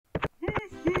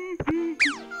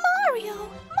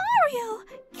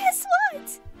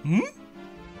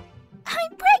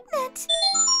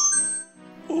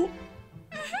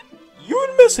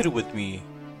messing with me,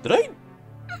 right?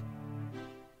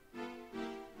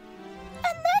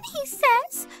 And then he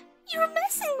says, "You're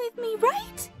messing with me,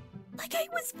 right?" Like I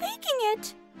was faking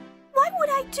it. Why would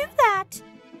I do that?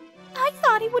 I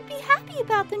thought he would be happy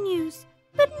about the news,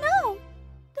 but no.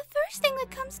 The first thing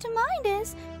that comes to mind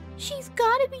is, she's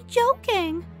gotta be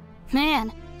joking.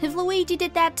 Man, if Luigi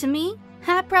did that to me,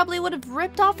 I probably would have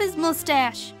ripped off his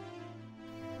mustache.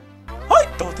 I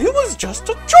thought it was just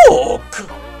a joke!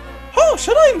 How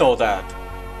should I know that?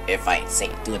 If I say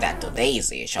do that to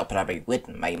Daisy, she'll probably rip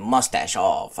my mustache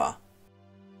off.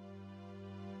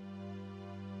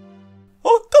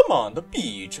 Oh, come on,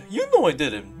 Peach. You know I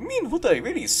didn't mean what I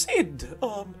really said.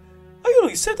 I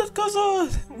only said that cause,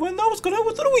 when I was going out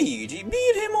with Luigi,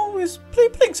 me and him always play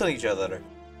pranks on each other.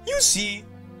 You see?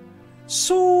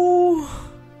 So...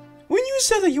 when you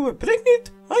said that you were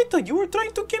pregnant, I thought you were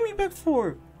trying to get me back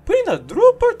for putting a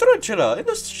drop or tarantula in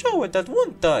the shower that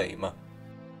one time.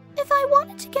 If I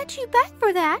wanted to get you back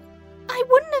for that, I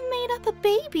wouldn't have made up a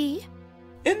baby.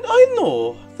 And I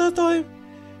know that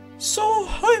so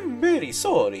I'm very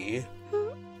sorry.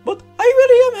 But I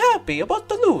really am happy about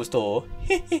the news though.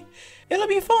 It'll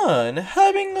be fun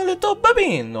having a little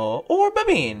babino or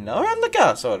babina around the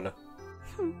castle.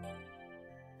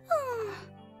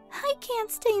 I can't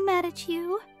stay mad at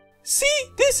you.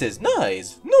 See, this is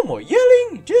nice. No more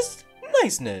yelling, just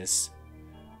niceness.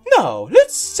 Now,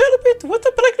 let's celebrate with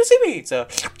the pregnancy pizza.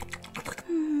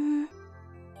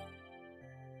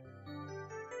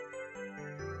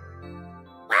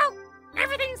 Well,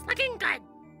 everything's looking good.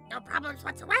 No problems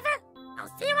whatsoever.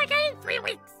 I'll see you again in 3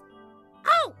 weeks.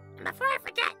 Oh, and before I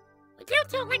forget, would you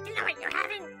two like to know what you're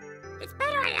having? It's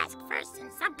better I ask first,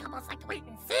 since some couples like to wait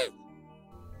and see.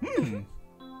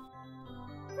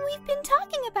 We've been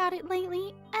talking about it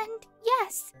lately, and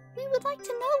yes, we would like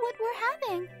to know what we're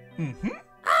having.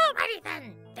 Alrighty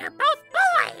then. They're both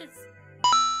boys.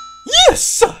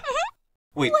 Yes!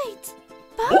 Wait,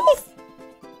 Both?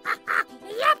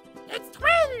 Yep, it's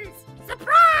twins.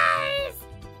 Surprise!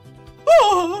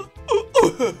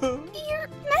 You're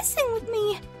messing with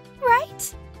me,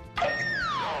 right?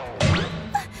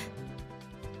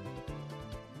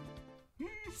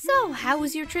 So, how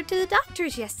was your trip to the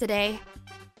doctor's yesterday?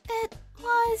 It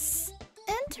was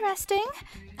interesting.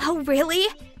 Oh, really?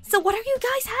 So what are you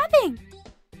guys having?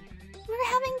 We're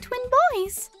having twin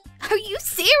boys. Are you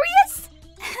serious?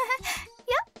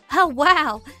 Yep. Oh,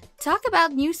 wow. Talk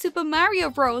about new Super Mario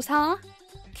Bros, huh?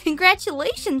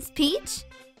 Congratulations, Peach.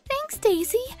 Thanks,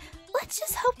 Daisy. Let's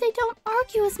just hope they don't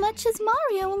argue as much as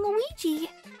Mario and Luigi.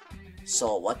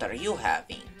 So what are you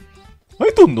having?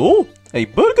 I don't know. A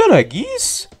burger, I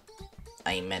guess?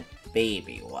 I meant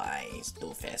baby-wise,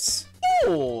 doofus.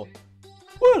 Oh,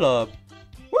 well,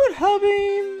 we're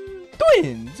having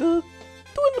twins,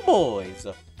 twin boys.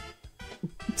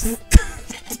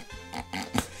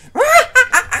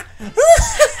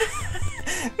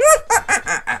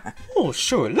 Oh,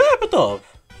 sure, laugh it up.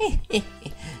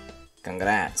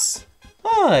 Congrats.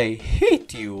 I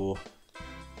hate you.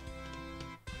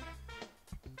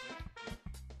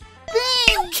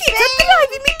 You kids are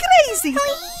driving me crazy!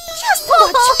 Just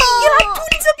watch! You'll have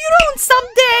twins of your own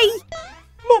someday!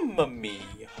 Mamma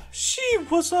mia, she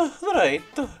was right.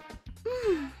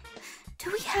 Do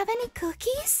we have any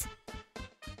cookies?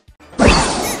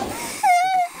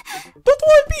 Don't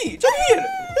worry, Peach, I'm here.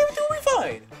 Everything will be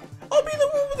fine. I'll be in the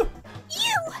room with the...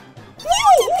 You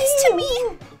did this to me!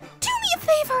 Do me a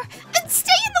favor and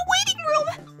stay in the waiting room!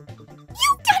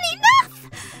 You've done enough!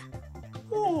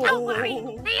 Oh. Don't worry,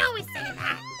 they always say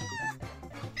that.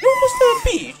 You're almost there,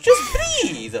 Peach. Just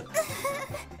breathe.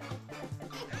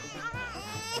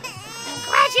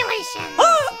 Congratulations!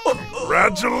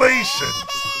 Congratulations!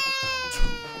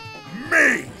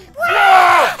 Me!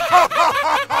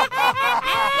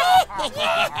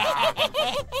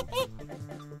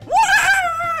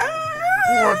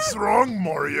 What's wrong,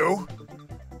 Mario?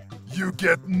 You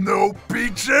get no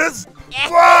peaches?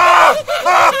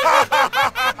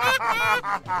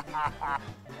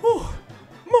 Oh,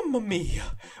 mamma mia.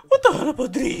 What a horrible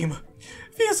dream.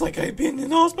 Feels like I've been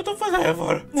in hospital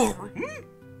forever.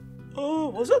 Oh,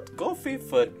 was that coffee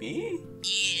for me?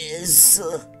 Yes.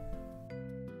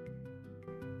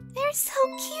 They're so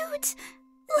cute!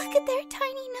 Look at their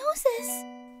tiny noses!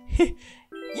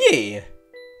 Yeah.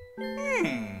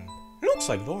 Looks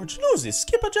like large noses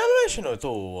skip a generation or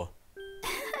two.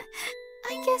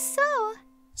 I guess so.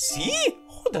 See?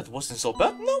 Oh, that wasn't so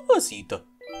bad now, was it?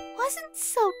 Wasn't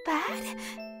so bad?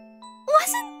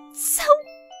 Wasn't so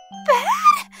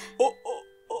bad? Oh.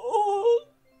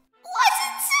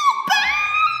 Wasn't so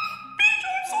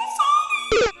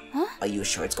bad! Are you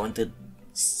sure it's going to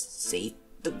save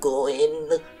to go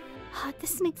in. Oh,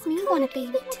 this makes me want a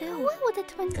baby too. What will the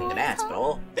twin boys, Congrats,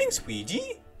 bro. Thanks,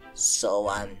 Luigi. So,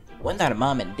 when are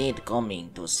mom and dad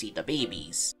coming to see the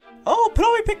babies? I'll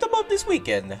probably pick them up this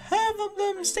weekend. Have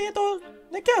them stay at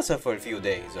the castle for a few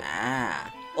days.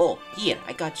 Ah. Oh, here,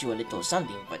 I got you a little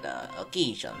something for the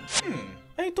occasion.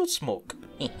 I don't smoke.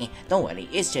 Don't worry,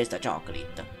 it's just a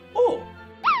chocolate. Oh,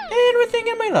 everything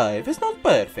in my life is not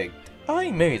perfect.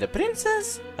 I married a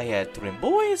princess, I had twin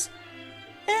boys,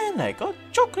 and I got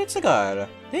chocolate cigar.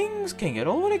 Things can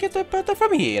only get better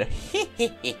from here.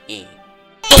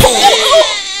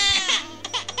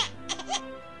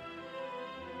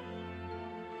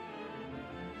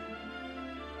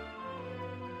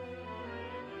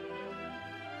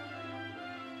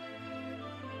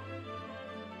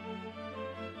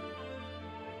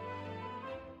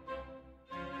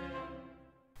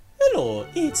 Hello,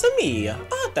 it's me,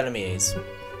 Artemis.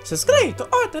 Subscribe to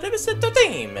Artemis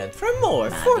Entertainment for more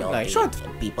Fortnite short.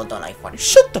 People don't like Fortnite.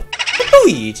 Shut up,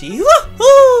 Luigi!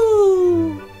 Wahoo!